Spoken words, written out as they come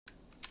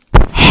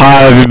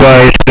Hi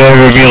everybody, today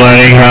we'll be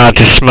learning how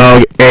to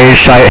smoke a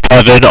site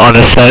heaven on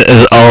Ascent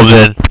as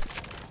Omen.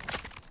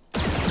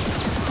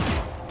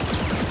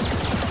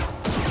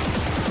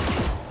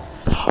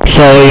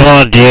 So what you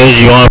want to do is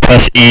you want to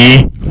press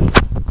E,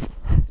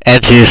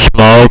 enter your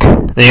smoke,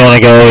 then you want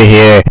to go over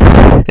here,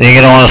 and you're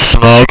going to want to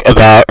smoke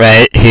about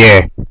right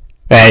here.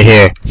 Right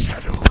here.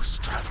 Shadows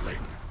traveling.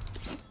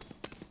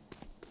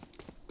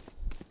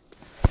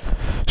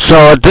 So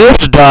what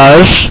this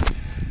does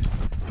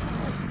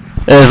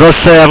is, let's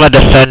say I'm a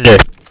defender.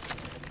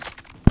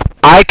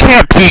 I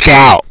can't peek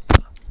out.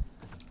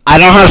 I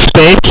don't have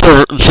space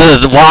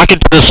to walk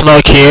into the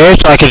smoke here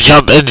so I can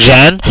jump in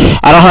gen.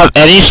 I don't have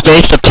any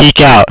space to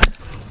peek out.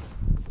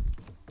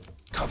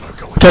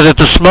 Because if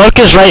the smoke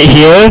is right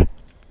here,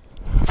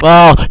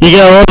 well, you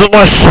get a little bit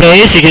more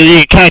space, you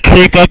can kind of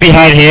creep up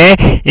behind here,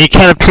 and you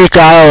kind of peek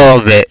out a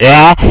little bit,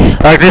 yeah?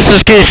 Like this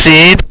is good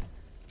scene.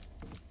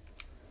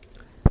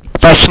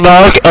 If I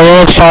smoke a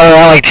little farther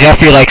out like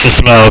Jeffrey likes to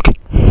smoke,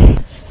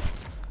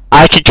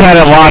 I can kind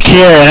of walk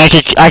here and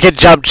I can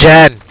jump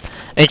gen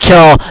and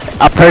kill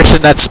a person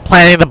that's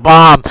planting the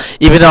bomb,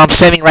 even though I'm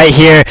standing right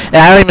here and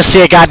I don't even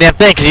see a goddamn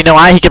thing. Because you know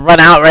why? He can run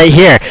out right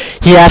here.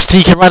 He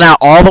can run out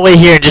all the way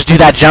here and just do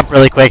that jump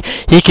really quick.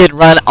 He can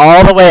run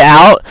all the way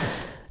out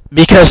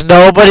because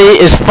nobody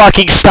is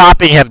fucking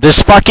stopping him. This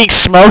fucking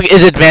smoke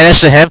is advantage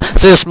to him,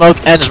 so the smoke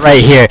ends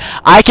right here.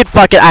 I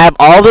have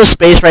all this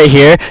space right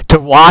here to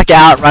walk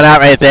out, run out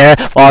right there,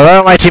 while one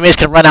of my teammates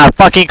can run out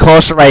fucking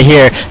closer right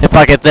here, the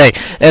fucking thing.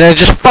 And it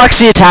just fucks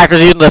the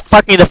attackers, even the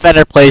fucking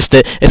defender placed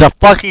it. It's a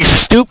fucking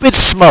stupid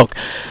smoke.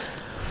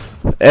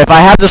 If I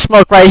have the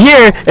smoke right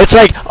here, it's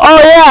like, oh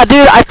yeah,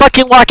 dude, I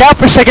fucking walk out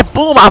for a second,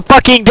 boom, I'm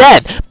fucking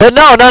dead. But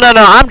no,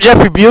 I'm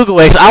Jeffrey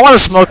Buglewicks. I want to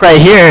smoke right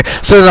here,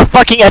 so the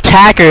fucking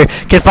attacker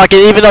can fucking,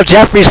 even though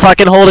Jeffrey's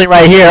fucking holding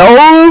right here,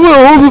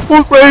 oh, the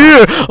smoke right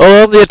here,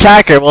 oh, I'm the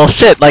attacker. Well,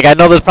 shit, like, I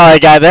know there's probably a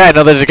guy there, I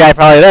know there's a guy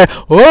probably there.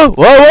 What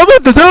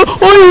about the dude?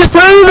 Oh, he's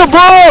planting the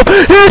bomb!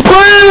 He's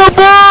planting the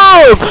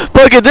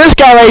bomb! Look at this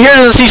guy right here,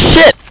 doesn't see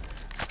shit.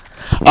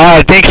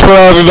 Alright, thanks for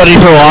everybody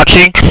for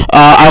watching.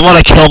 I want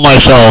to kill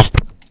myself.